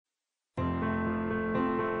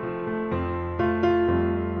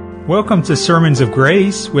Welcome to Sermons of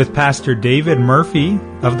Grace with Pastor David Murphy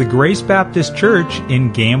of the Grace Baptist Church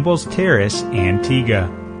in Gambles Terrace, Antigua.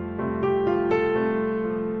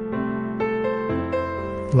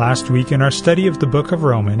 Last week in our study of the book of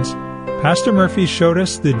Romans, Pastor Murphy showed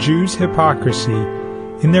us the Jews' hypocrisy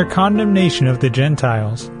in their condemnation of the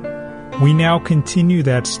Gentiles. We now continue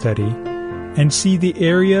that study and see the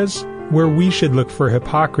areas where we should look for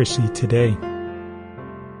hypocrisy today.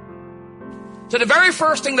 So the very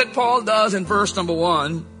first thing that Paul does in verse number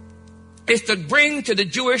 1 is to bring to the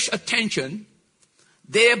Jewish attention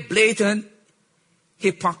their blatant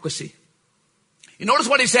hypocrisy. You notice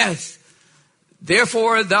what he says.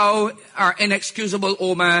 Therefore thou art inexcusable,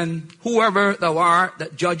 O man, whoever thou art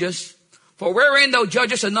that judgest. For wherein thou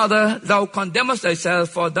judgest another, thou condemnest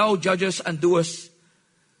thyself, for thou judgest and doest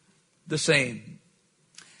the same.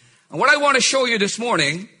 And what I want to show you this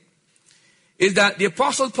morning is that the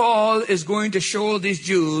Apostle Paul is going to show these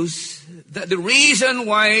Jews that the reason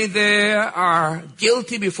why they are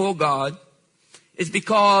guilty before God is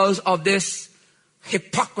because of this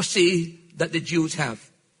hypocrisy that the Jews have.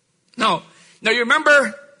 Now you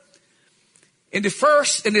remember in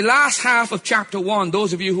the last half of chapter 1,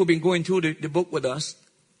 those of you who've been going through the book with us,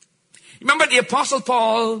 remember the Apostle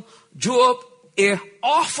Paul drew up an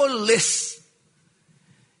awful list,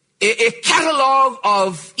 a catalog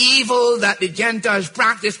of evil that the Gentiles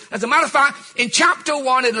practice. As a matter of fact, in chapter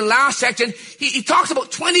 1, in the last section, he talks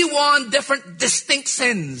about 21 different distinct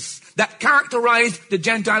sins that characterize the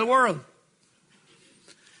Gentile world.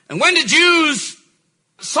 And when the Jews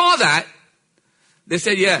saw that, they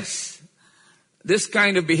said, yes, this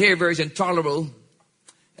kind of behavior is intolerable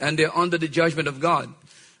and they're under the judgment of God.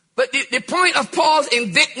 But the point of Paul's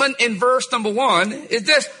indictment in verse number 1 is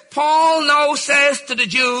this. Paul now says to the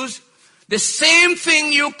Jews, the same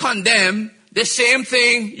thing you condemn, the same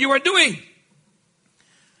thing you are doing.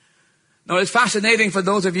 Now it's fascinating for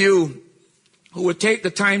those of you who would take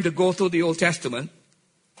the time to go through the Old Testament.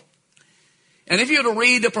 And if you were to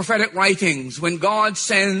read the prophetic writings, when God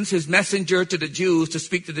sends his messenger to the Jews to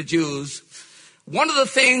speak to the Jews, one of the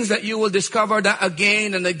things that you will discover that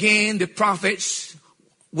again and again the prophets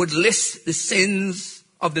would list the sins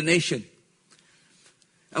of the nation.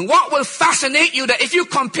 And what will fascinate you, that if you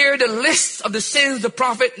compare the list of the sins the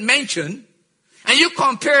prophet mentioned, and you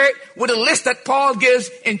compare it with the list that Paul gives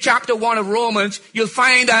in chapter 1 of Romans, you'll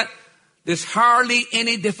find that there's hardly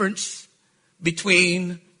any difference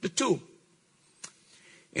between the two.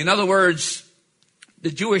 In other words, the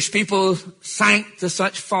Jewish people sank to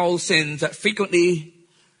such foul sins that frequently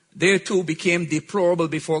they too became deplorable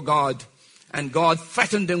before God. And God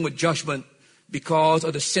threatened them with judgment because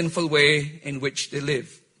of the sinful way in which they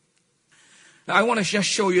live. Now, I want to just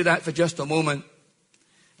show you that for just a moment.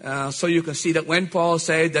 So you can see that when Paul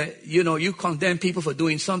said that, you condemn people for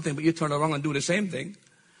doing something, but you turn around and do the same thing.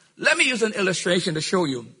 Let me use an illustration to show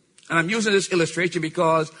you. And I'm using this illustration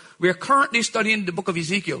because we're currently studying the book of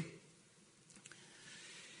Ezekiel.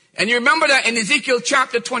 And you remember that in Ezekiel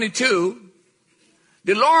chapter 22,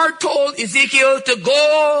 the Lord told Ezekiel to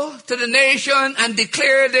go to the nation and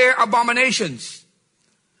declare their abominations.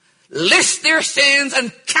 List their sins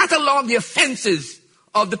and catalog the offenses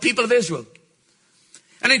of the people of Israel.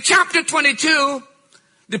 And in chapter 22,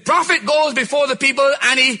 the prophet goes before the people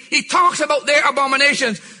and he talks about their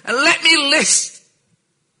abominations. And let me list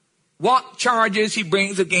what charges he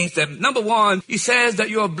brings against them. Number 1, he says that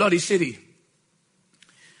you're a bloody city.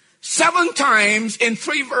 7 times in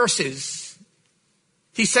 3 verses,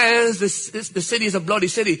 he says the city is a bloody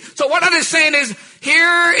city. So what that is saying is,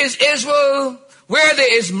 here is Israel where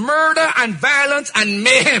there is murder and violence and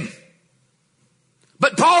mayhem.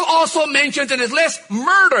 But Paul also mentions in his list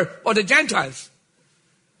murder or the Gentiles.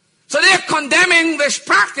 So they're condemning this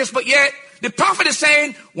practice, but yet the prophet is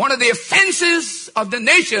saying one of the offenses of the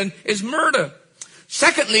nation is murder.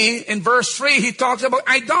 Secondly, in verse 3, he talks about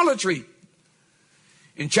idolatry.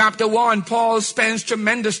 In chapter 1, Paul spends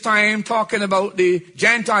tremendous time talking about the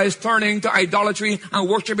Gentiles turning to idolatry and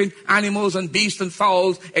worshiping animals and beasts and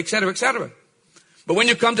fowls, etc., etc. But when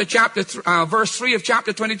you come to verse 3 of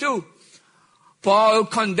chapter 22, Paul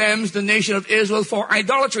condemns the nation of Israel for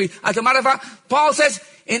idolatry. As a matter of fact, Paul says,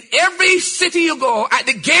 in every city you go, at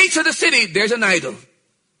the gates of the city, there's an idol.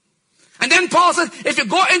 And then Paul says, if you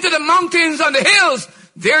go into the mountains and the hills,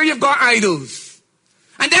 there you've got idols.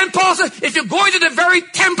 And then Paul says, if you go into the very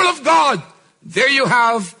temple of God, there you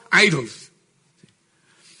have idols.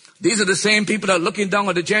 These are the same people that are looking down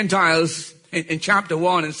on the Gentiles in chapter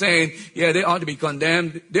 1 and saying, yeah, they ought to be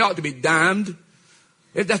condemned. They ought to be damned.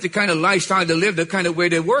 If that's the kind of lifestyle they live, the kind of way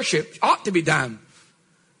they worship, ought to be damned.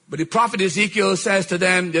 But the prophet Ezekiel says to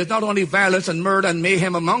them, there's not only violence and murder and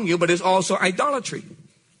mayhem among you, but there's also idolatry.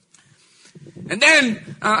 And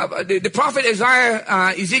then the prophet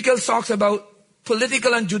Ezekiel talks about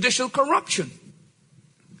political and judicial corruption,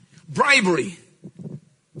 bribery,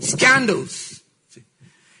 scandals.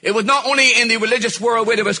 It was not only in the religious world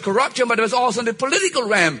where there was corruption, but it was also in the political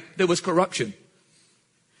realm there was corruption.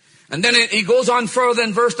 And then he goes on further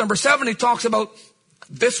in verse number 7, he talks about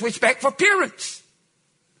disrespect for parents.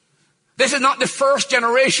 This is not the first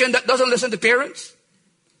generation that doesn't listen to parents.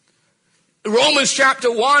 Romans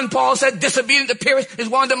chapter 1, Paul said disobedience to parents is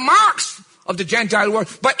one of the marks of the Gentile world.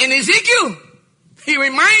 But in Ezekiel, he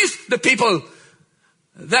reminds the people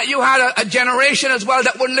that you had a generation as well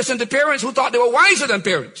that wouldn't listen to parents, who thought they were wiser than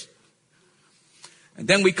parents. And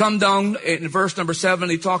then we come down in verse number 7,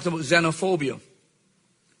 he talks about xenophobia.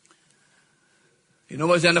 You know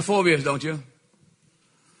what xenophobia is, don't you?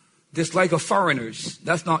 Dislike of foreigners.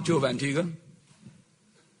 That's not true of Antigua.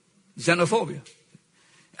 Xenophobia.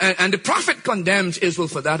 And the prophet condemns Israel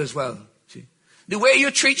for that as well. See? The way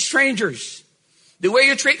you treat strangers. The way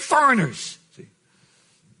you treat foreigners. See?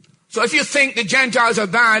 So if you think the Gentiles are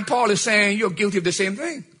bad, Paul is saying you're guilty of the same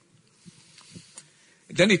thing.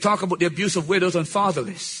 Then he talks about the abuse of widows and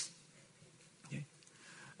fatherless.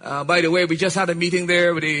 By the way, we just had a meeting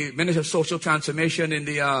there with the Minister of Social Transformation in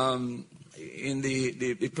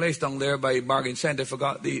the place down there by Bargain Center. I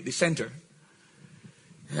forgot the center.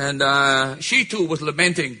 And she too was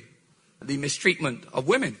lamenting the mistreatment of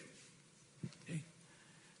women,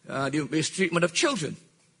 the mistreatment of children.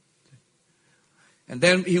 And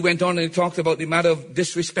then he went on and he talked about the matter of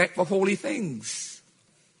disrespect for holy things.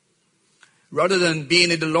 Rather than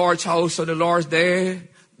being in the Lord's house or the Lord's day,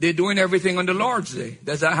 they're doing everything on the Lord's day.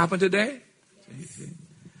 Does that happen today?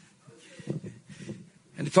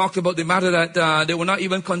 And he talked about the matter that they were not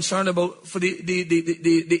even concerned about for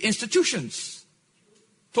the institutions.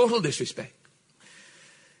 Total disrespect.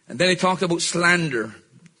 And then he talked about slander.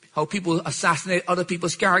 How people assassinate other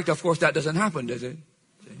people's character. Of course, that doesn't happen, does it?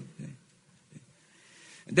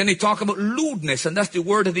 And then he talked about lewdness, and that's the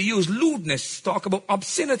word that he used, lewdness. Talk about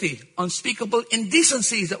obscenity, unspeakable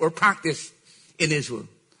indecencies that were practiced in Israel.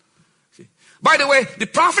 See? By the way, the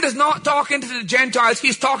prophet is not talking to the Gentiles,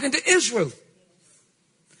 he's talking to Israel.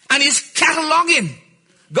 And he's cataloging.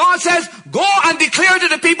 God says, go and declare to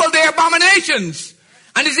the people their abominations.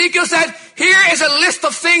 And Ezekiel said, here is a list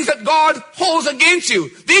of things that God holds against you.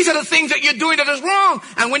 These are the things that you're doing that is wrong.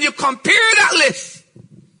 And when you compare that list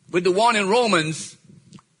with the one in Romans,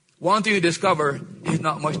 one thing you discover is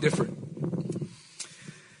not much different.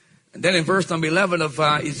 And then in verse number 11 of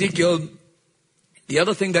Ezekiel, the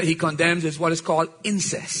other thing that he condemns is what is called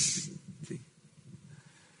incest.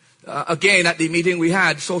 Again, at the meeting we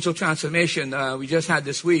had, social transformation, we just had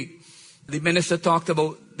this week, the minister talked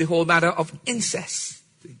about the whole matter of incest.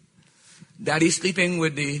 Daddy sleeping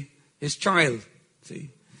with his child, see,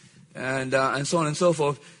 and so on and so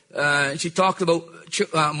forth. She talked about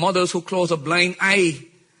mothers who close a blind eye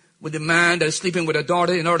with the man that is sleeping with a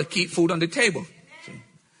daughter in order to keep food on the table. See?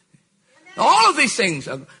 All of these things.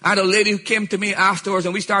 I had a lady who came to me afterwards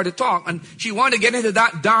and we started to talk, and she wanted to get into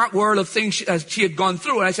that dark world of things as she had gone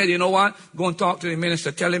through. And I said, you know what? Go and talk to the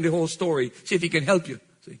minister. Tell him the whole story. See if he can help you.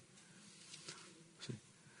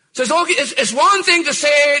 So it's one thing to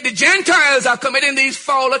say the Gentiles are committing these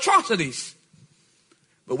foul atrocities.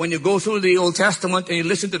 But when you go through the Old Testament and you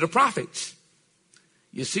listen to the prophets,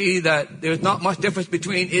 you see that there's not much difference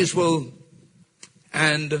between Israel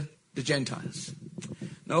and the Gentiles.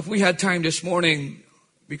 Now, if we had time this morning,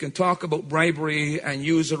 we can talk about bribery and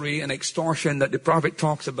usury and extortion that the prophet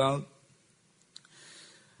talks about.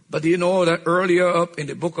 But do you know that earlier up in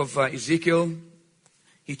the book of Ezekiel,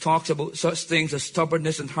 he talks about such things as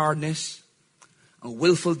stubbornness and hardness, and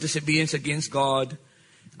willful disobedience against God,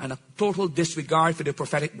 and a total disregard for the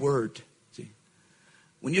prophetic word. See?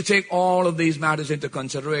 When you take all of these matters into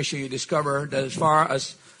consideration, you discover that as far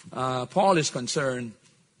as Paul is concerned,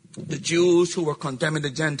 the Jews who were condemning the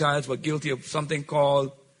Gentiles were guilty of something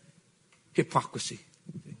called hypocrisy.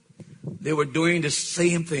 They were doing the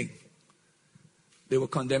same thing they were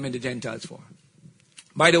condemning the Gentiles for.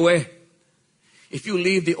 By the way, if you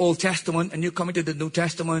leave the Old Testament and you come into the New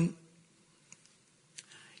Testament,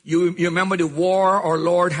 you remember the war our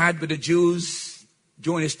Lord had with the Jews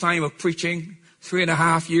during his time of preaching,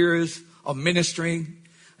 3.5 years of ministering.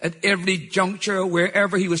 At every juncture,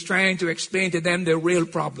 wherever he was trying to explain to them their real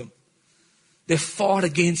problem, they fought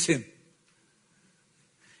against him.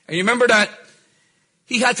 And you remember that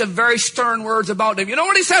he had some very stern words about them. You know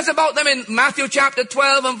what he says about them in Matthew chapter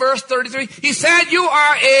 12 and verse 33? He said, you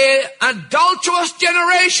are an adulterous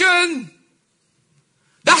generation.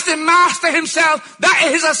 That's the master himself. That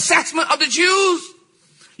is his assessment of the Jews.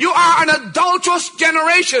 You are an adulterous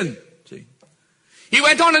generation. See? He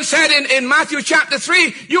went on and said in Matthew chapter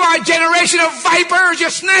 3, you are a generation of vipers, you're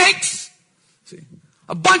snakes. See?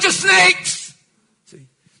 A bunch of snakes. See?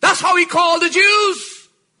 That's how he called the Jews.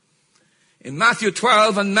 In Matthew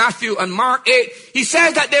 12 and Matthew and Mark 8, he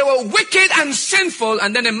says that they were wicked and sinful.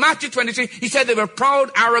 And then in Matthew 23, he said they were proud,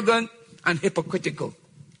 arrogant, and hypocritical.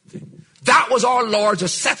 See? That was our Lord's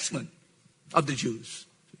assessment of the Jews.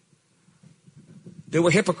 They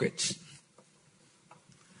were hypocrites.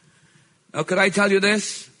 Now, could I tell you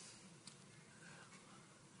this?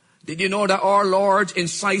 Did you know that our Lord's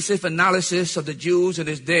incisive analysis of the Jews in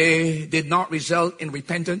his day did not result in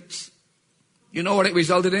repentance? You know what it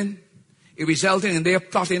resulted in? It resulted in their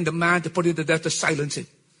plotting the man to put him to death to silence him.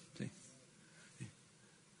 See?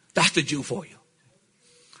 That's the Jew for you.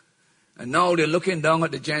 And now they're looking down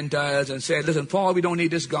at the Gentiles and saying, listen, Paul, we don't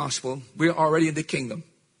need this gospel. We're already in the kingdom.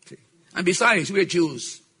 See? And besides, we're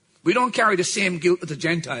Jews. We don't carry the same guilt as the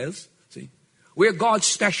Gentiles. See? We're God's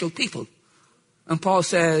special people. And Paul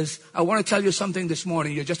says, I want to tell you something this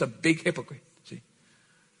morning. You're just a big hypocrite. See?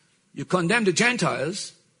 You condemn the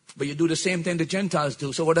Gentiles, but you do the same thing the Gentiles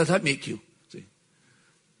do. So what does that make you? See?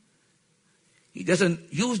 He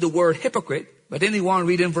doesn't use the word hypocrite, but anyone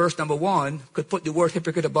reading verse number 1 could put the word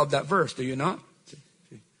hypocrite above that verse. Do you not?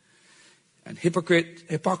 See? And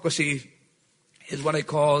hypocrisy is what I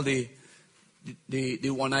call the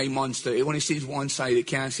one-eye monster. It only sees one side. It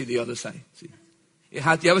can't see the other side. See? You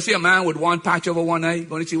ever see a man with one patch over one eye? You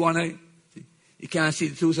only see one eye. See? You can't see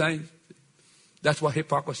the two sides. That's what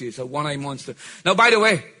hypocrisy is, a one-eye monster. Now, by the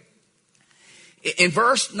way, in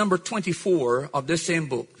verse number 24 of this same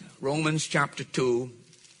book, Romans chapter 2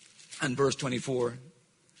 and verse 24,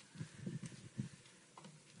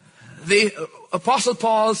 the Apostle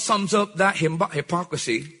Paul sums up that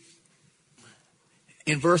hypocrisy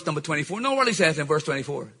in verse number 24. Know what he says in verse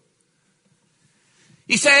 24.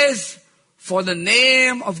 He says, for the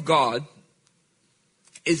name of God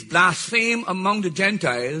is blasphemed among the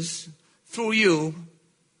Gentiles through you,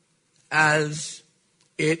 as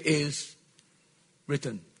it is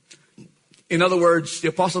written. In other words, the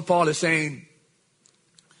Apostle Paul is saying,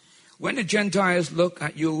 when the Gentiles look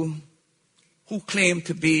at you, who claim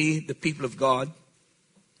to be the people of God,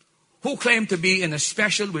 who claim to be in a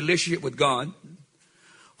special relationship with God,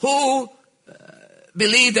 who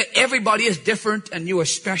believe that everybody is different and you are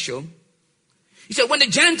special, he said, when the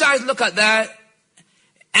Gentiles look at that,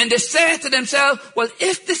 and they say to themselves, well,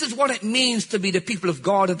 if this is what it means to be the people of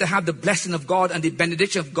God and to have the blessing of God and the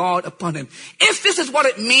benediction of God upon him, if this is what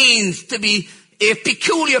it means to be a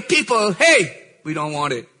peculiar people, hey, we don't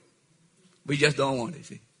want it. We just don't want it.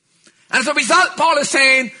 See? And as a result, Paul is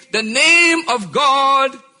saying the name of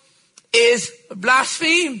God is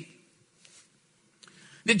blasphemed.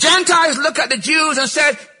 The Gentiles look at the Jews and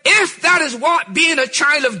said, if that is what being a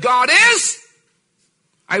child of God is,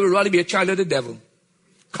 I would rather be a child of the devil.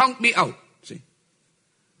 Count me out. See,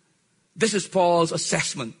 this is Paul's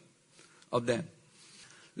assessment of them.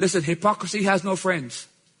 Listen, hypocrisy has no friends.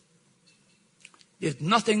 There's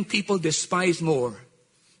nothing people despise more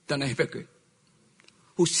than a hypocrite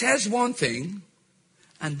who says one thing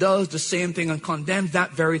and does the same thing and condemns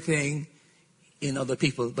that very thing in other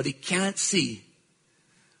people, but he can't see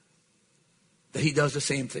that he does the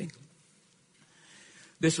same thing.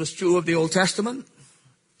 This was true of the Old Testament.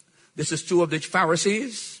 This is true of the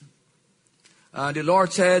Pharisees. The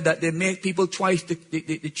Lord said that they make people twice the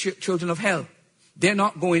children of hell. They're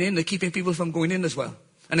not going in. They're keeping people from going in as well.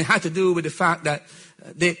 And it had to do with the fact that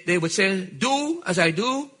they would say, do as I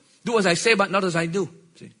do as I say, but not as I do.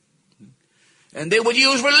 See? And they would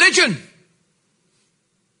use religion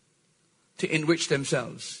to enrich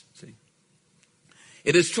themselves. See?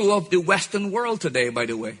 It is true of the Western world today, by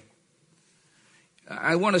the way.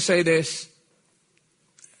 I want to say this.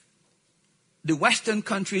 The Western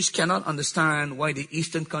countries cannot understand why the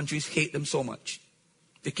Eastern countries hate them so much.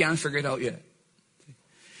 They can't figure it out yet.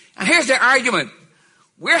 And here's their argument.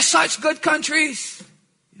 We're such good countries.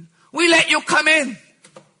 We let you come in.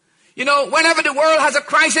 You know, whenever the world has a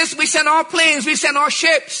crisis, we send our planes, we send our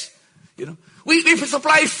ships. You know, we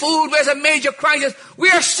supply food where there's a major crisis.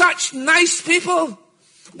 We are such nice people.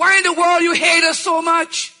 Why in the world you hate us so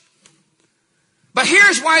much? But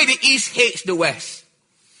here's why the East hates the West.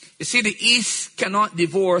 You see, the East cannot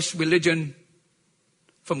divorce religion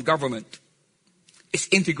from government. It's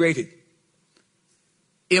integrated.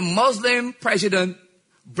 A Muslim president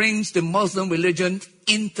brings the Muslim religion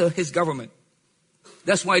into his government.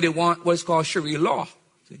 That's why they want what's called Sharia law.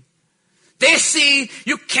 See? They see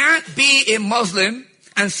you can't be a Muslim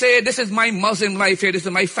and say, this is my Muslim life here, this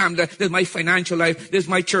is my family, this is my financial life, this is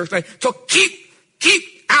my church life. So keep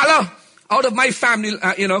Allah out of my family,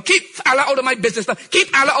 keep Allah out of my business life, keep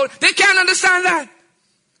Allah out. They can't understand that.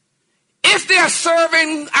 If they are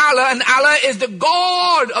serving Allah and Allah is the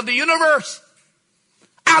God of the universe,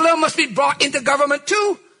 Allah must be brought into government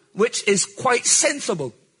too, which is quite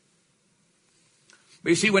sensible. But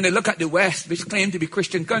you see, when they look at the West, which claim to be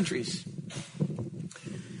Christian countries,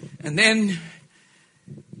 and then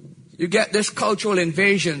you get this cultural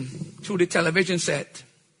invasion through the television set,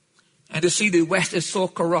 and to see the West is so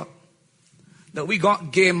corrupt that we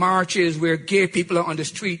got gay marches where gay people are on the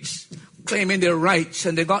streets claiming their rights,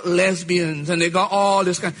 and they got lesbians, and they got all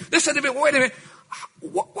this kind. Listen a bit, wait a minute.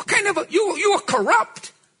 What kind of you are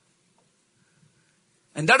corrupt?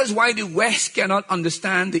 And that is why the West cannot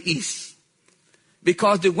understand the East.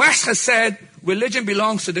 Because the West has said religion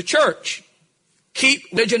belongs to the church.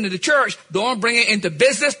 Keep religion in the church. Don't bring it into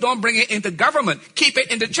business. Don't bring it into government. Keep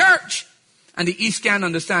it in the church. And the East can't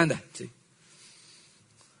understand that. See?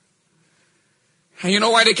 And you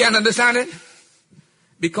know why they can't understand it?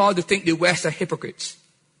 Because they think the West are hypocrites.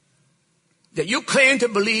 That you claim to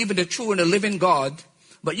believe in the true and the living God,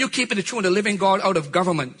 but you keep the true and the living God out of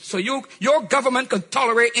government. So your government can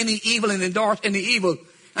tolerate any evil and endorse any evil.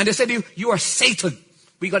 And they said to you, you are Satan.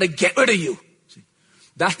 We got to get rid of you. See?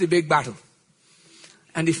 That's the big battle.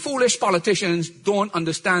 And the foolish politicians don't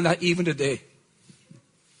understand that even today.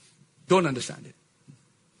 Don't understand it.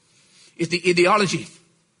 It's the ideology.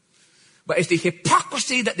 But it's the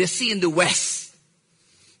hypocrisy that they see in the West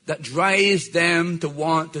that drives them to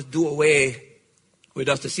want to do away with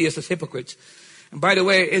us, to see us as hypocrites. And by the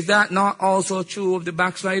way, is that not also true of the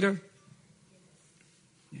backslider?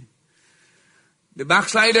 The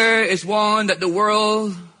backslider is one that the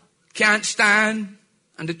world can't stand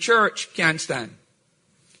and the church can't stand.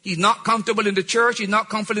 He's not comfortable in the church. He's not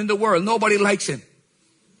comfortable in the world. Nobody likes him.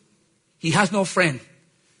 He has no friend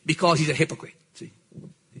because he's a hypocrite. See?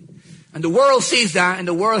 And the world sees that, and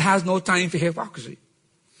the world has no time for hypocrisy.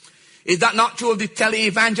 Is that not true of the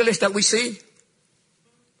tele-evangelists that we see?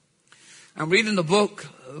 I'm reading the book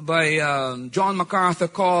by John MacArthur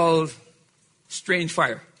called Strange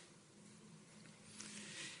Fire.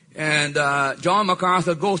 And John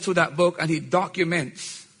MacArthur goes through that book and he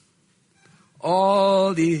documents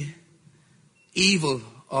all the evil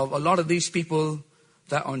of a lot of these people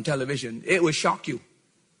that are on television. It would shock you.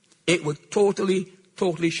 It would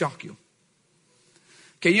totally shock you.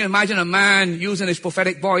 Can you imagine a man using his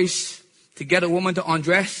prophetic voice to get a woman to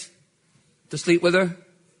undress, to sleep with her?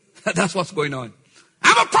 That's what's going on.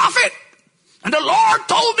 I'm a prophet, and the Lord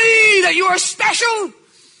told me that you are special, and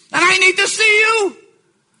I need to see you.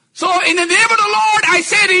 So in the name of the Lord, I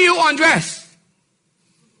say to you, undress.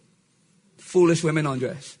 Foolish women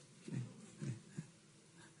undress.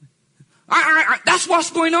 That's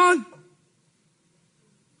what's going on.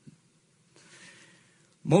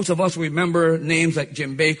 Most of us remember names like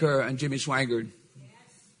Jim Baker and Jimmy Swaggart.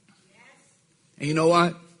 And you know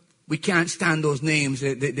what? We can't stand those names.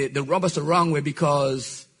 They rub us the wrong way,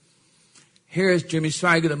 because here's Jimmy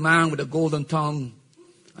Swaggart, a man with a golden tongue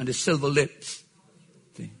and the silver lips.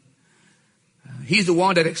 See? He's the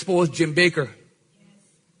one that exposed Jim Baker.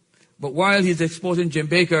 But while he's exposing Jim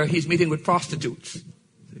Baker, he's meeting with prostitutes.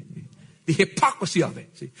 See? The hypocrisy of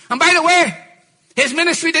it. See? And by the way, his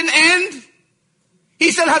ministry didn't end.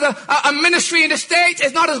 He still has a ministry in the States.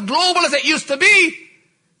 It's not as global as it used to be.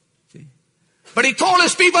 See? But he told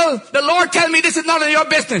his people, the Lord tell me this is none of your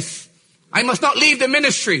business. I must not leave the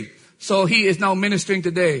ministry. So he is now ministering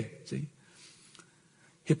today. See?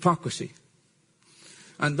 Hypocrisy.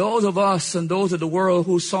 And those of us and those of the world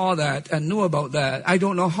who saw that and knew about that, I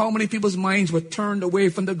don't know how many people's minds were turned away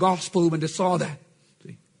from the gospel when they saw that.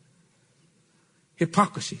 See?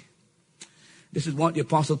 Hypocrisy. This is what the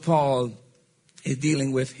Apostle Paul is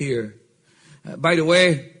dealing with here. By the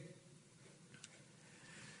way,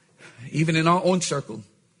 even in our own circle,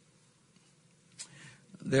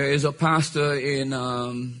 there is a pastor in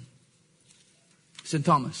St.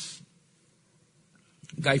 Thomas,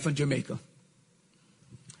 a guy from Jamaica.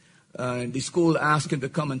 The school asked him to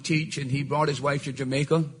come and teach, and he brought his wife to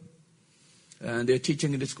Jamaica. And they're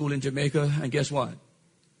teaching in the school in Jamaica, and guess what?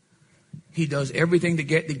 He does everything to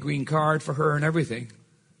get the green card for her and everything.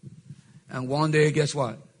 And one day, guess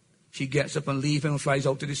what? She gets up and leaves him and flies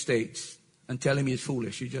out to the States and tell him he's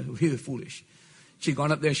foolish. He's foolish. She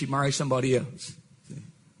gone up there and she married somebody else.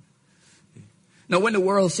 Now, when the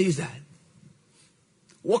world sees that,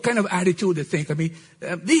 what kind of attitude they think? I mean,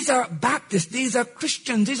 these are Baptists, these are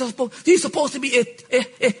Christians, he's supposed to be a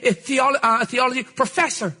theology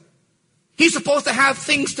professor. He's supposed to have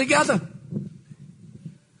things together.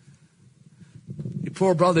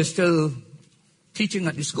 poor brother is still teaching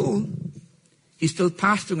at the school. He's still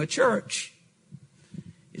pastoring a church.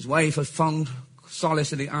 His wife has found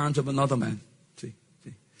solace in the arms of another man. See?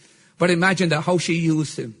 But imagine that how she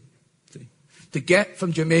used him. See? To get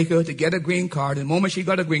from Jamaica, to get a green card. And the moment she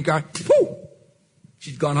got a green card, poof,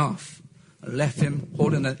 she's gone off and left him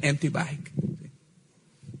holding an empty bag. See?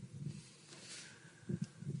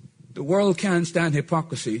 The world can't stand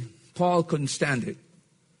hypocrisy. Paul couldn't stand it.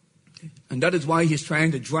 And that is why he's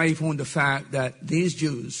trying to drive home the fact that these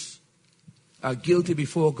Jews are guilty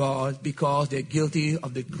before God because they're guilty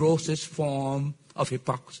of the grossest form of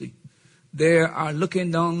hypocrisy. They are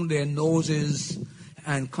looking down their noses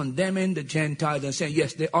and condemning the Gentiles and saying,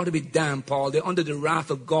 yes, they ought to be damned, Paul. They're under the wrath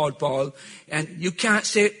of God, Paul. And you can't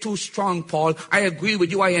say it too strong, Paul. I agree with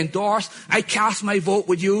you. I endorse. I cast my vote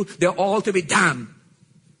with you. They're all to be damned.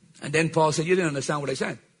 And then Paul said, you didn't understand what I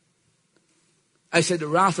said. I said the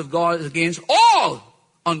wrath of God is against all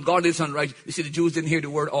ungodliness and unrighteousness. You see, the Jews didn't hear the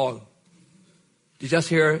word all. They just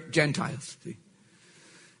hear Gentiles. See?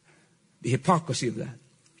 The hypocrisy of that.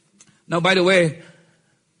 Now, by the way,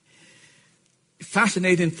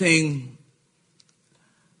 fascinating thing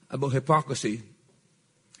about hypocrisy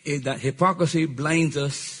is that hypocrisy blinds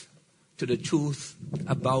us to the truth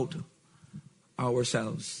about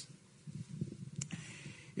ourselves.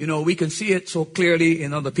 You know, we can see it so clearly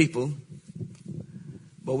in other people,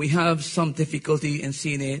 but we have some difficulty in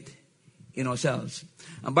seeing it in ourselves.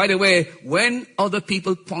 And by the way, when other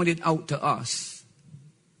people point it out to us,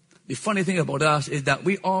 the funny thing about us is that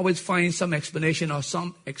we always find some explanation or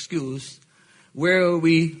some excuse where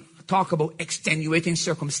we talk about extenuating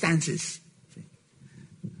circumstances.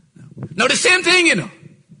 Now the same thing, you know.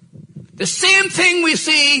 The same thing we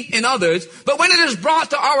see in others, but when it is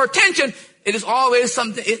brought to our attention, it is always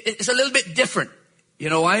something, it's a little bit different. You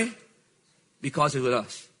know why? Because it's with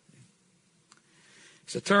us.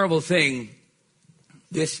 It's a terrible thing,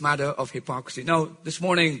 this matter of hypocrisy. Now, this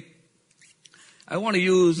morning, I want to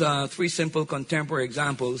use 3 simple contemporary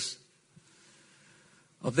examples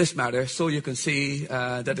of this matter so you can see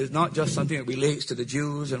that it's not just something that relates to the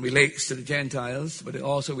Jews and relates to the Gentiles, but it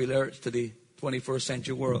also relates to the 21st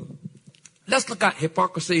century world. Let's look at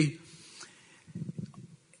hypocrisy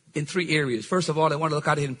in 3 areas. First of all, I want to look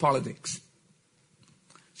at it in politics.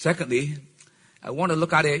 Secondly, I want to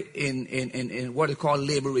look at it in what is called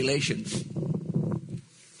labor relations.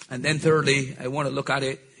 And then thirdly, I want to look at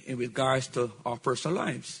it in regards to our personal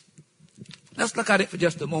lives. Let's look at it for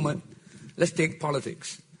just a moment. Let's take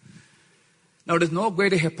politics. Now, there's no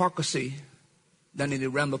greater hypocrisy than in the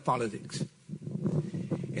realm of politics.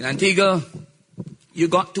 In Antigua, you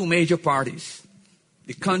got 2 major parties.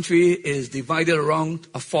 The country is divided around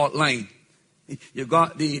a fault line. You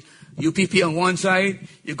got the UPP on one side,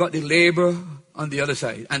 you got the Labour on the other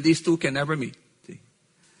side. And these two can never meet. See?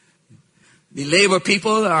 The Labour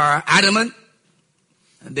people are adamant.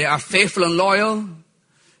 They are faithful and loyal.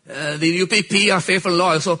 The UPP are faithful and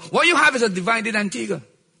loyal. So what you have is a divided Antigua.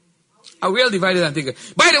 A real divided Antigua.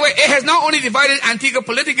 By the way, it has not only divided Antigua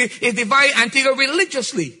politically, it divided Antigua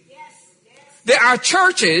religiously. There are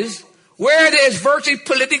churches where there is virtually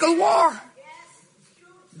political war.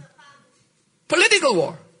 Political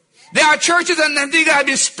war. There are churches in Antigua that have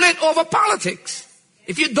been split over politics.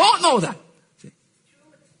 If you don't know that.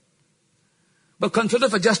 But consider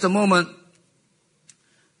for just a moment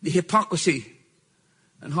the hypocrisy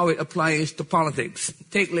and how it applies to politics.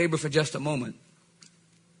 Take labor for just a moment.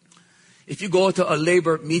 If you go to a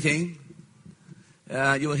labor meeting,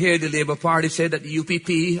 you will hear the Labour Party say that the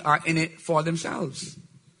UPP are in it for themselves.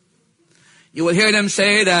 You will hear them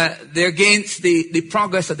say that they're against the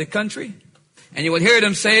progress of the country. And you will hear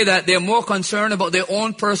them say that they're more concerned about their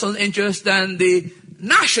own personal interests than the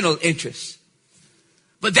national interests.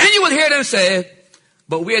 But then you will hear them say,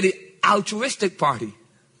 but we're the altruistic party.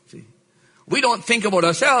 See? We don't think about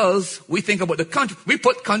ourselves, we think about the country. We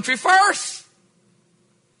put country first.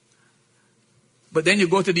 But then you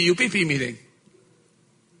go to the UPP meeting.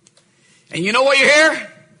 And you know what you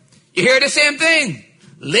hear? You hear the same thing.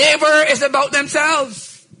 Labor is about themselves.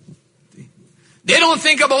 They don't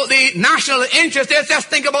think about the national interest. They just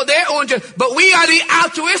think about their own interest. But we are the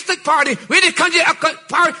altruistic party. We're the country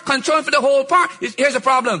party concerned for the whole party. Here's the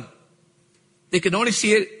problem. They can only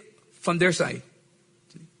see it from their side.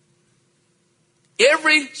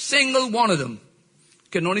 Every single one of them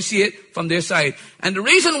can only see it from their side. And the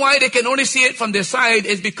reason why they can only see it from their side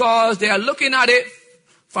is because they are looking at it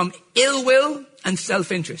from ill will and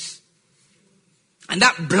self-interest. And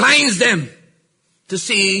that blinds them to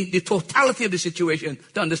see the totality of the situation,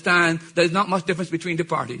 to understand there's not much difference between the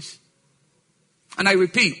parties. And I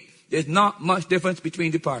repeat, there's not much difference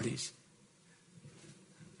between the parties.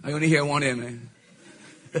 I only hear one amen.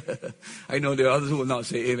 I know there are others who will not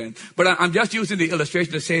say amen. But I'm just using the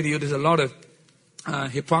illustration to say to you there's a lot of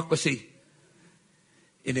hypocrisy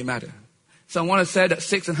in the matter. Someone has said that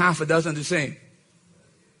 6 1/2 are the same.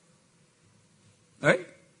 Right?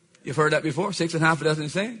 You've heard that before? 6 1/2 are the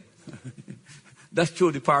same? That's true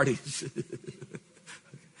of the parties.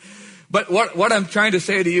 But what I'm trying to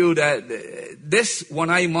say to you that this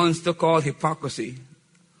one-eye monster called hypocrisy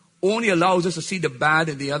only allows us to see the bad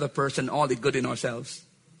in the other person, all the good in ourselves.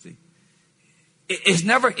 See? It's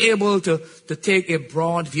never able to take a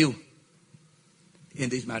broad view in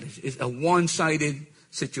these matters. It's a one-sided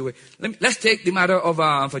situation. Let's take the matter of,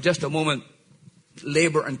 for just a moment,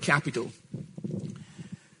 labor and capital.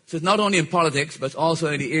 So it's not only in politics, but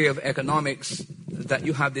also in the area of economics that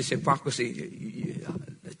you have this hypocrisy.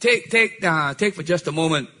 Take for just a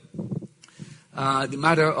moment the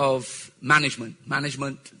matter of management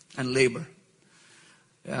and labor.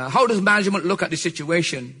 How does management look at the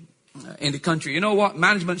situation in the country? You know what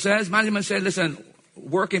management says? Management says, listen,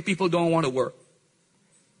 working people don't want to work.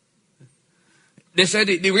 They said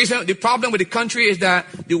the problem with the country is that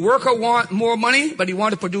the worker want more money, but he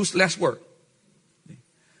want to produce less work.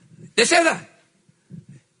 They say that.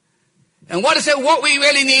 And what they say, what we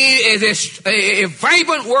really need is a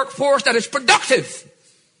vibrant workforce that is productive.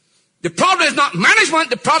 The problem is not management,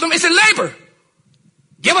 the problem is in labor.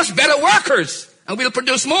 Give us better workers and we'll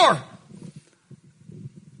produce more.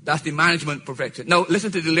 That's the management perfection. Now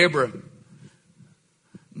listen to the laborer.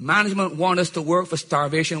 Management want us to work for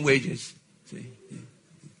starvation wages. See?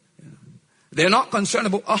 They're not concerned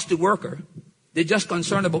about us, the worker. They're just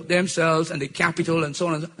concerned about themselves and the capital and so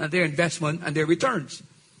on and their investment and their returns.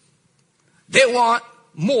 They want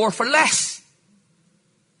more for less.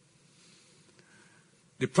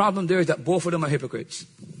 The problem there is that both of them are hypocrites.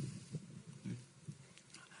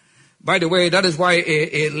 By the way, that is why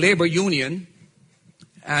a labor union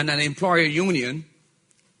and an employer union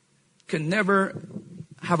can never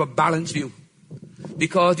have a balanced view.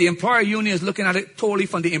 Because the employer union is looking at it totally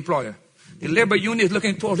from the employer. The labor union is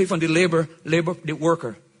looking totally from the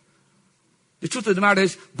worker. The truth of the matter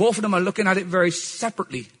is, both of them are looking at it very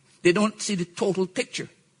separately. They don't see the total picture.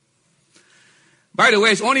 By the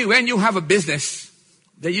way, it's only when you have a business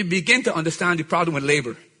that you begin to understand the problem with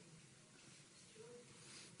labor.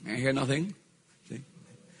 I hear nothing. See?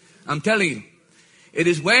 I'm telling you, it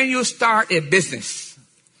is when you start a business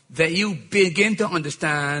that you begin to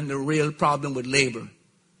understand the real problem with labor.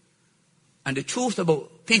 And the truth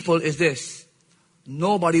about people is this: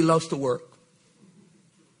 nobody loves to work.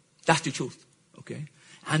 That's the truth. Okay?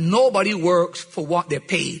 And nobody works for what they're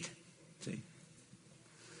paid. See?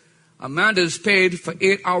 A man that is paid for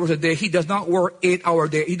 8 hours a day, he does not work 8 hours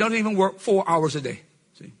a day. He doesn't even work 4 hours a day.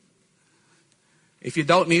 See? If you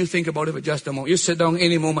doubt me, you think about it for just a moment. You sit down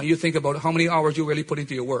any moment, you think about how many hours you really put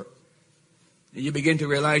into your work. And you begin to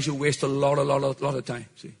realize you waste a lot of time.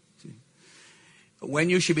 See?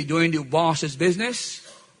 When you should be doing the boss's business,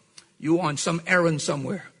 you on some errand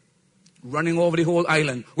somewhere, running over the whole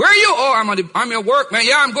island. Where are you? Oh, I'm at work, man.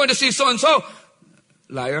 Yeah, I'm going to see so and so.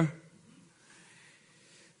 Liar.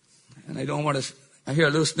 And I hear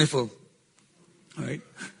a little sniffle. All right.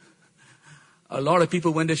 A lot of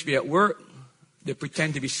people, when they should be at work, they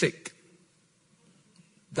pretend to be sick.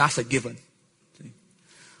 That's a given. See?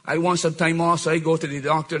 I want some time off, so I go to the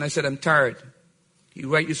doctor and I said, I'm tired. He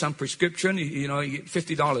write you some prescription, you get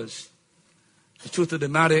 $50. The truth of the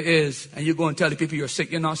matter is, and you go and tell the people you're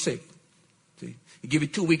sick, you're not sick. See? You give you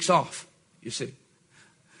 2 weeks off, you're sick.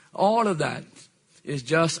 All of that is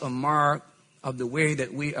just a mark of the way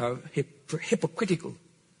that we are hypocritical.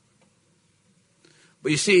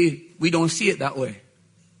 But you see, we don't see it that way.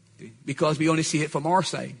 See? Because we only see it from our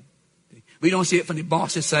side. See? We don't see it from the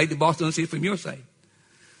boss's side, the boss doesn't see it from your side.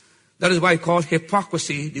 That is why it's called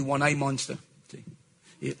hypocrisy, the one-eye monster. See?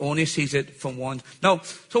 It only sees it from one. Now,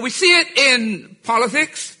 so we see it in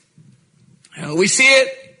politics. We see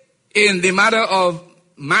it in the matter of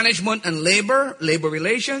management and labor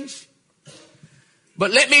relations.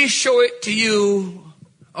 But let me show it to you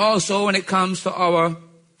also when it comes to our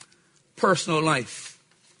personal life.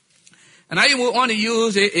 And I want to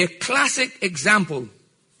use a classic example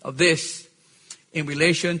of this in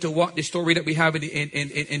relation to what the story that we have in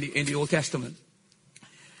the Old Testament.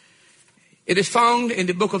 It is found in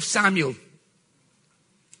the book of Samuel.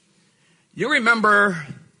 You remember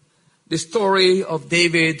the story of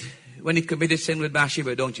David when he committed sin with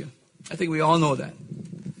Bathsheba, don't you? I think we all know that.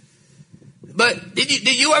 But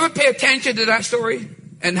did you ever pay attention to that story?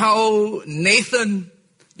 And how Nathan,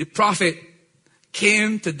 the prophet,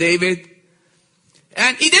 came to David.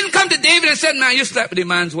 And he didn't come to David and said, man, you slept with the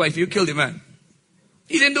man's wife. You killed the man.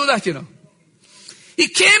 He didn't do that, He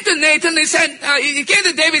came to Nathan, he came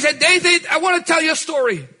to David and said, David, I want to tell you a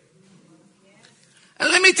story. And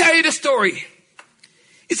let me tell you the story.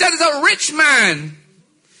 He said, there's a rich man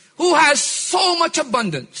who has so much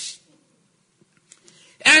abundance.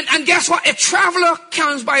 And guess what? A traveler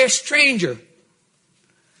comes by a stranger.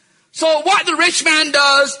 So what the rich man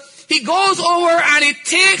does, he goes over and he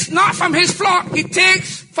takes, not from his flock, he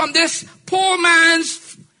takes from this poor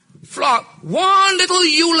man's flock one little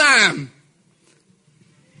ewe lamb.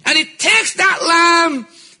 And he takes that lamb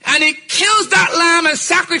and he kills that lamb and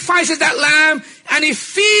sacrifices that lamb and he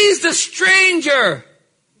feeds the stranger.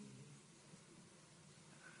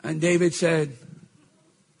 And David said,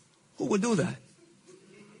 who would do that?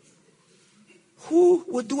 Who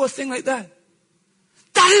would do a thing like that?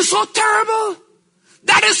 That is so terrible.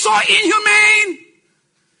 That is so inhumane.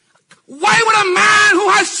 Why would a man who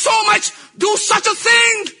has so much do such a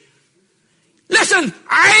thing? Listen,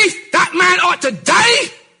 that man ought to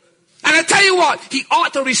die. And I tell you what, he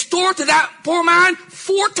ought to restore to that poor man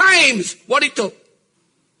 4 times what he took.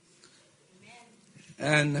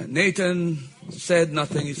 And Nathan said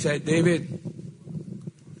nothing. He said, David,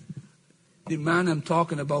 the man I'm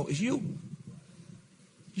talking about is you.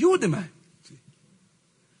 You're the man.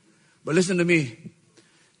 But listen to me.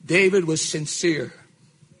 David was sincere.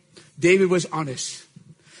 David was honest.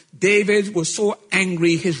 David was so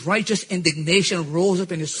angry, his righteous indignation rose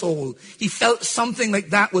up in his soul. He felt something like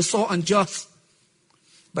that was so unjust.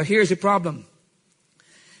 But here's the problem.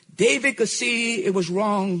 David could see it was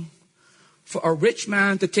wrong for a rich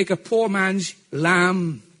man to take a poor man's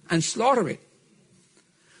lamb and slaughter it.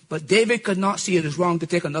 But David could not see it as wrong to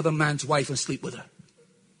take another man's wife and sleep with her.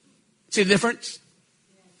 See the difference?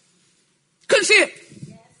 Couldn't see it.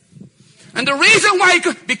 And the reason why,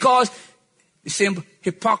 because the same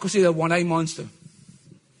hypocrisy of one-eyed monster.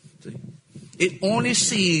 See? It only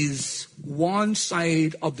sees one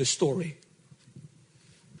side of the story.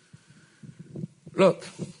 Look,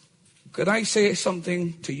 could I say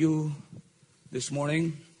something to you this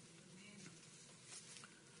morning?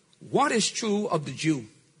 What is true of the Jew?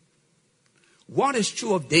 What is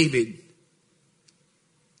true of David?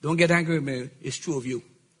 Don't get angry with me. It's true of you.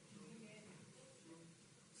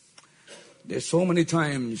 There's so many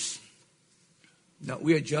times that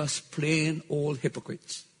we are just plain old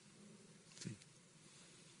hypocrites.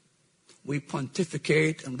 We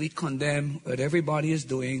pontificate and we condemn what everybody is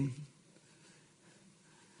doing.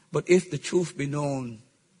 But if the truth be known,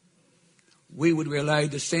 we would realize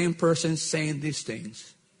the same person saying these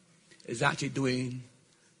things is actually doing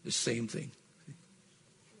the same thing.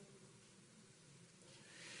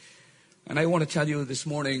 And I want to tell you this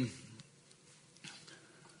morning,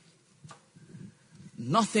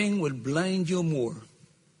 nothing will blind you more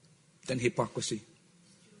than hypocrisy.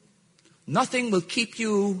 Nothing will keep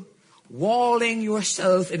you walling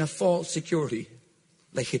yourself in a false security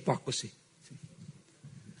like hypocrisy.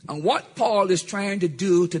 And what Paul is trying to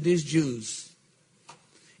do to these Jews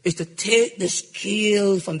is to take the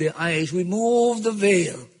scale from their eyes, remove the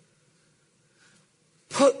veil,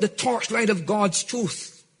 put the torchlight of God's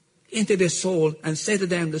truth into their soul and say to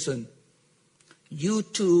them, listen, you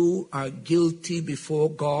too are guilty before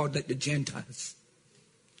God like the Gentiles.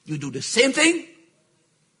 You do the same thing,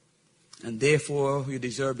 and therefore you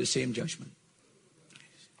deserve the same judgment.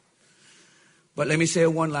 But let me say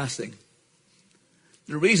one last thing.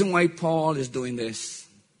 The reason why Paul is doing this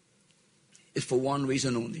is for one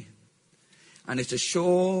reason only. And it's to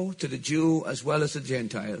show to the Jew as well as the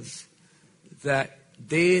Gentiles that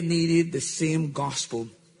they needed the same gospel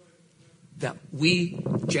that we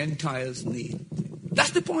Gentiles need. That's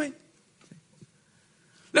the point.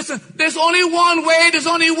 Listen, there's only one way, there's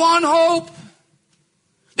only one hope.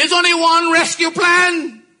 There's only one rescue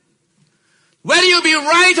plan. Whether you be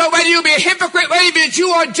right or whether you be a hypocrite, whether you be a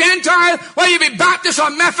Jew or Gentile, whether you be Baptist or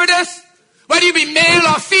Methodist, whether you be male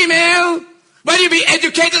or female, whether you be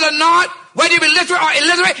educated or not, whether you be literate or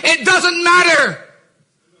illiterate, it doesn't matter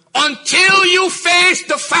until you face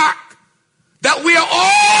the fact that we are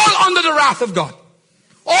all under the wrath of God,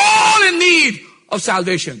 all in need of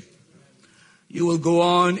salvation. You will go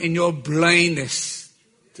on in your blindness,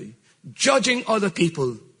 judging other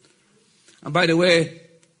people. And by the way,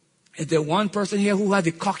 is there one person here who has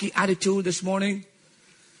a cocky attitude this morning?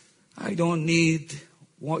 I don't need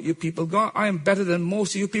what you people got. I am better than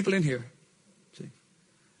most of you people in here. See?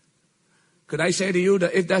 Could I say to you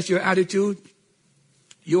that if that's your attitude,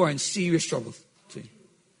 you are in serious trouble. See?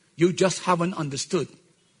 You just haven't understood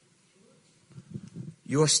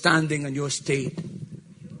your standing and your state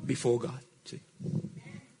before God. See?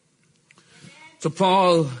 So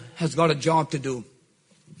Paul has got a job to do.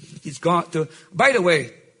 He's got to. By the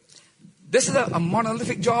way, this is a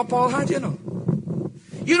monolithic job Paul had, you know.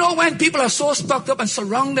 You know, when people are so stuck up and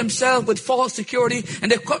surround themselves with false security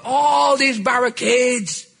and they put all these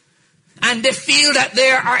barricades and they feel that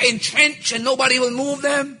they are entrenched and nobody will move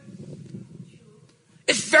them.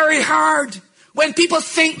 It's very hard when people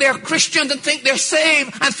think they're Christians and think they're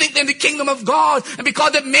saved and think they're in the kingdom of God, and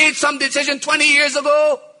because they've made some decision 20 years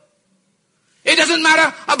ago, it doesn't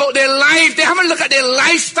matter about their life. They haven't looked at their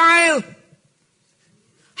lifestyle.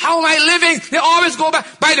 How am I living? They always go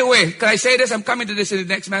back. By the way, can I say this? I'm coming to this in the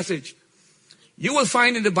next message. You will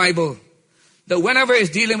find in the Bible that whenever it's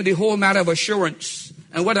dealing with the whole matter of assurance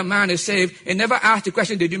and whether a man is saved, it never asks the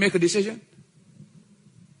question, did you make a decision?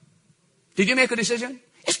 Did you make a decision?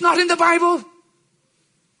 It's not in the Bible.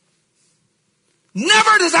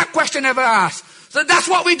 Never does that question ever ask. So that's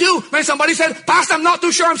what we do. When somebody says, Pastor, I'm not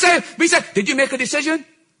too sure I'm saved, we say, did you make a decision?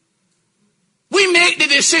 We make the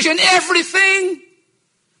decision, everything.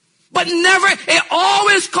 But never, it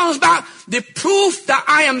always comes back. The proof that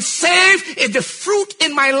I am saved is the fruit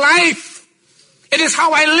in my life. It is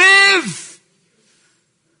how I live.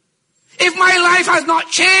 If my life has not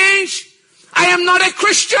changed, I am not a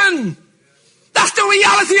Christian. That's the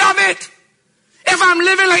reality of it. If I'm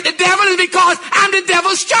living like the devil, it's because I'm the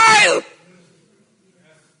devil's child.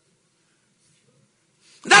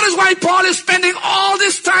 That is why Paul is spending all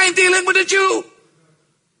this time dealing with the Jew.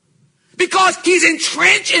 Because he's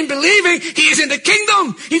entrenched in believing he is in the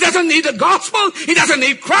kingdom. He doesn't need the gospel. He doesn't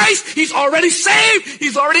need Christ. He's already saved.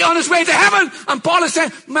 He's already on his way to heaven. And Paul is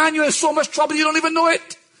saying, man, you're in so much trouble you don't even know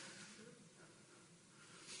it.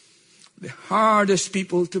 The hardest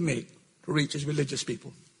people to reach is religious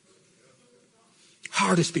people.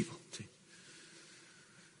 Hardest people. See?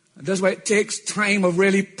 And that's why it takes time of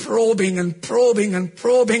really probing and probing and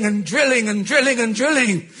probing and drilling and drilling and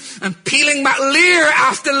drilling and peeling back layer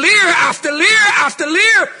after layer after layer after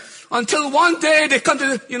layer until one day they come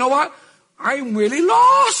to, you know what? I'm really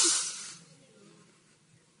lost.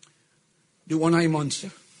 The one-eye monster.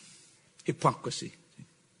 Hypocrisy.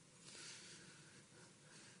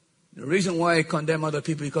 The reason why I condemn other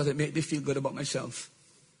people is because it makes me feel good about myself.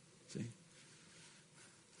 See?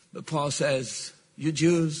 But Paul says, you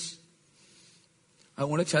Jews, I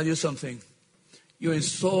want to tell you something. You're in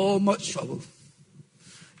so much trouble.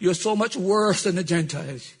 You're so much worse than the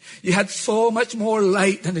Gentiles. You had so much more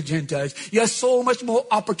light than the Gentiles. You had so much more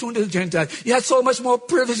opportunity than the Gentiles. You had so much more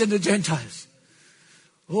privilege than the Gentiles.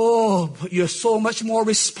 Oh, but you're so much more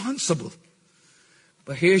responsible.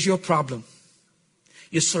 But here's your problem.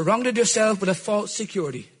 You surrounded yourself with a false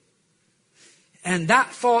security. And that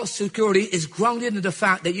false security is grounded in the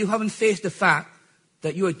fact that you haven't faced the fact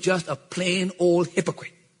that you are just a plain old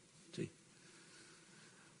hypocrite. See?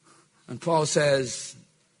 And Paul says,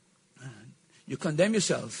 you condemn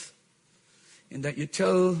yourself in that you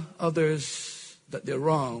tell others that they're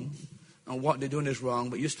wrong and what they're doing is wrong,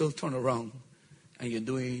 but you still turn around and you're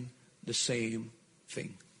doing the same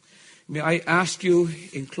thing. May I ask you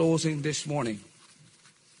in closing this morning,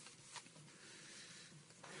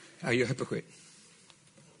 are you a hypocrite?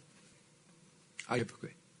 Are you a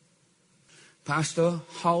hypocrite? Pastor,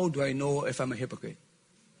 how do I know if I'm a hypocrite?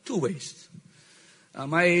 Two ways.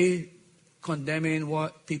 Am I condemning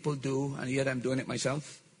what people do and yet I'm doing it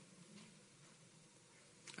myself?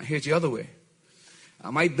 And here's the other way.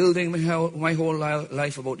 Am I building my whole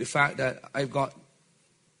life about the fact that I've got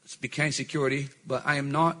became security, but I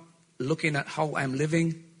am not looking at how I'm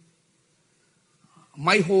living?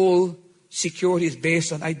 My whole security is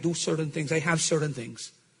based on I do certain things, I have certain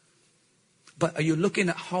things. But are you looking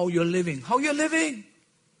at how you're living? How you're living?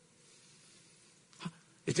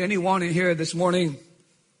 Is there anyone in here this morning?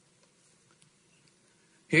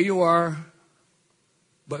 Here you are,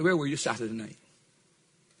 but where were you Saturday night?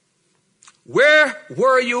 Where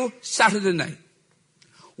were you Saturday night?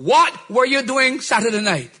 What were you doing Saturday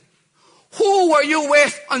night? Who were you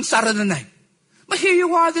with on Saturday night? But here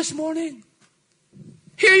you are this morning.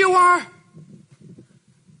 Here you are.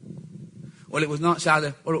 Well, it was not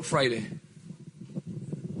Saturday. What about Friday?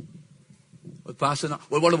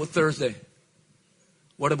 Well, what about Thursday?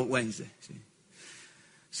 What about Wednesday?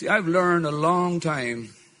 See, I've learned a long time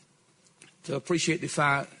to appreciate the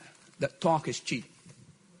fact that talk is cheap.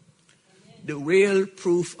 The real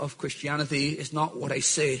proof of Christianity is not what I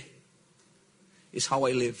say, it's how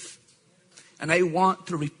I live. And I want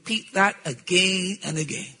to repeat that again and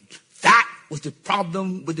again. That was the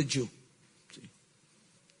problem with the Jew. See?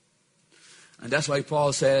 And that's why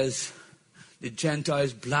Paul says, the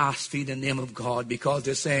Gentiles blaspheme the name of God because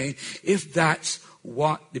they're saying, if that's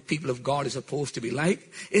what the people of God is supposed to be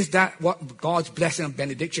like? Is that what God's blessing and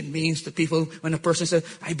benediction means to people when a person says,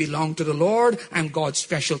 I belong to the Lord, I'm God's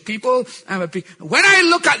special people? When I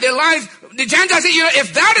look at their lives, the Gentiles say,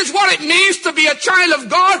 if that is what it means to be a child of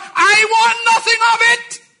God, I want nothing of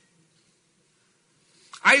it.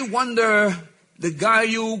 I wonder the guy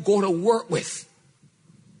you go to work with,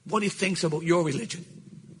 what he thinks about your religion.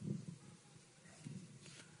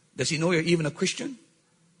 Does he know you're even a Christian?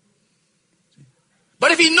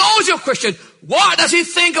 But if he knows you're a Christian, what does he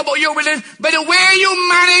think about your religion? By the way you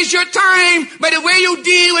manage your time, by the way you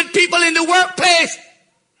deal with people in the workplace,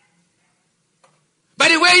 by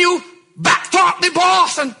the way you backtalk the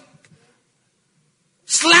boss and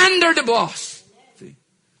slander the boss. See?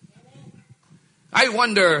 I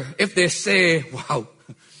wonder if they say, wow,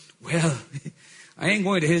 well, I ain't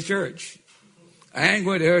going to his church. I ain't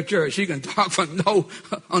going to her church. She can talk from now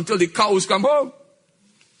until the cows come home.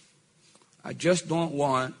 I just don't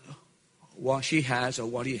want what she has or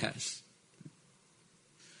what he has.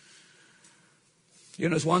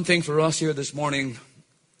 It's one thing for us here this morning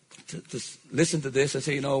to listen to this and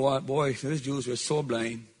say, you know what, boy, these Jews were so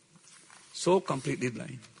blind, so completely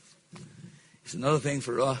blind. It's another thing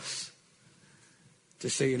for us to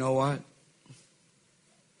say, you know what,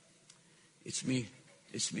 it's me.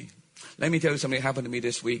 Let me tell you something that happened to me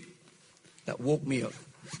this week that woke me up.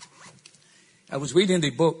 I was reading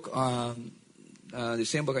the book, the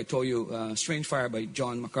same book I told you, Strange Fire by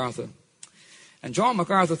John MacArthur. And John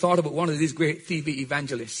MacArthur thought about one of these great TV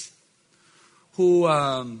evangelists who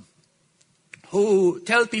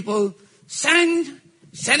tell people, send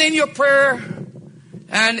in your prayer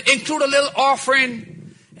and include a little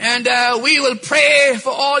offering and we will pray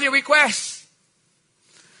for all your requests.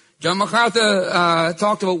 John MacArthur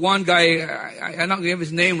talked about one guy, I'm not going to give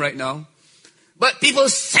his name right now, but people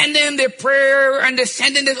send in their prayer and they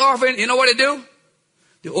send in this offering. You know what they do?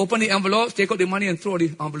 They open the envelopes, take out the money and throw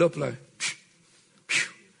the envelope like,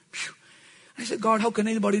 I said, God, how can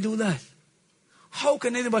anybody do that? How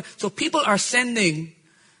can anybody? So people are sending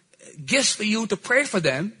gifts for you to pray for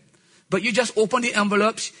them, but you just open the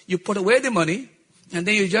envelopes, you put away the money, and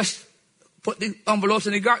then you just put the envelopes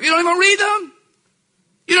in the garbage. You don't even read them.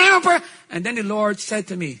 You don't even pray. And then the Lord said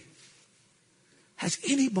to me, has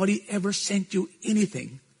anybody ever sent you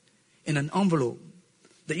anything in an envelope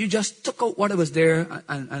that you just took out what was there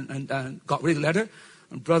and got rid of the letter?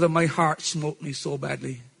 And brother, my heart smote me so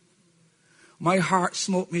badly. My heart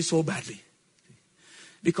smote me so badly.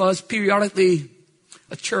 Because periodically,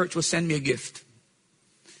 a church would send me a gift.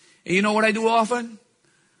 And you know what I do often?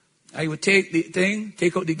 I would take the thing,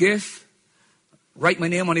 take out the gift, write my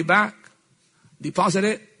name on the back, deposit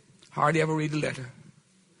it, hardly ever read the letter.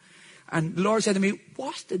 And the Lord said to me,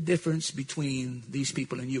 what's the difference between these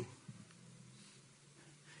people and you?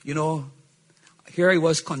 Here I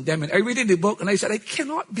was condemning. I read in the book and I said, I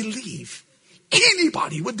cannot believe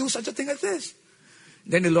anybody would do such a thing as this.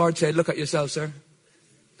 Then the Lord said, look at yourself, sir.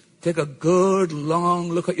 Take a good,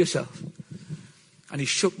 long look at yourself. And he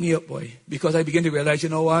shook me up, boy, because I began to realize, you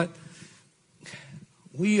know what?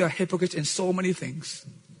 We are hypocrites in so many things.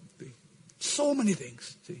 So many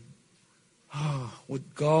things. See? Oh,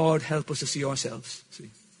 would God help us to see ourselves?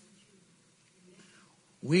 See?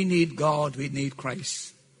 We need God. We need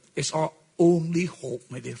Christ. It's our only hope,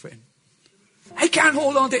 my dear friend. I can't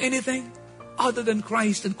hold on to anything other than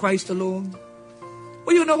Christ and Christ alone.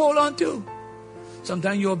 What are you going to hold on to?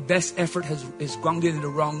 Sometimes your best effort is grounded in the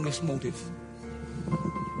wrongest motive.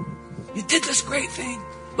 You did this great thing,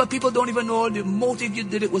 but people don't even know the motive you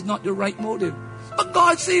did it was not the right motive. But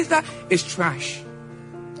God sees that it's trash.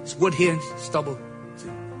 It's wood, hay, and stubble. See?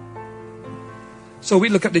 So we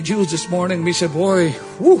look at the Jews this morning and we say, boy,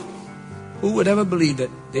 who would ever believe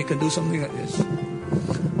that they can do something like this?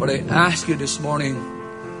 But I ask you this morning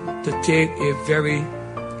to take a very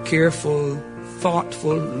careful,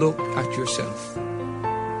 thoughtful look at yourself.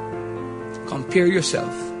 Compare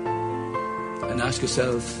yourself and ask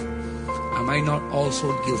yourself, am I not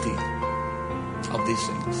also guilty of these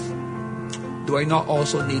things? Do I not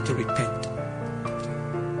also need to repent?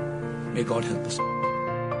 May God help us.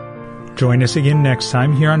 Join us again next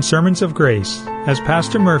time here on Sermons of Grace as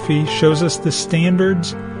Pastor Murphy shows us the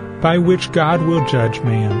standards by which God will judge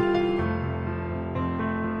man.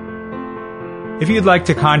 If you'd like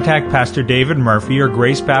to contact Pastor David Murphy or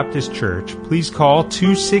Grace Baptist Church, please call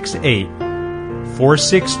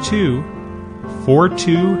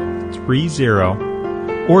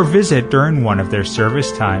 268-462-4230 or visit during one of their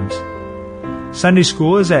service times. Sunday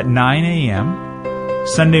school is at 9 a.m.,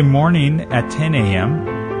 Sunday morning at 10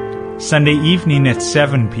 a.m., Sunday evening at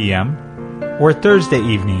 7 p.m., or Thursday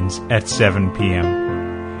evenings at 7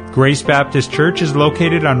 p.m. Grace Baptist Church is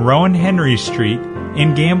located on Rowan Henry Street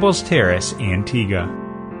in Gambles Terrace, Antigua.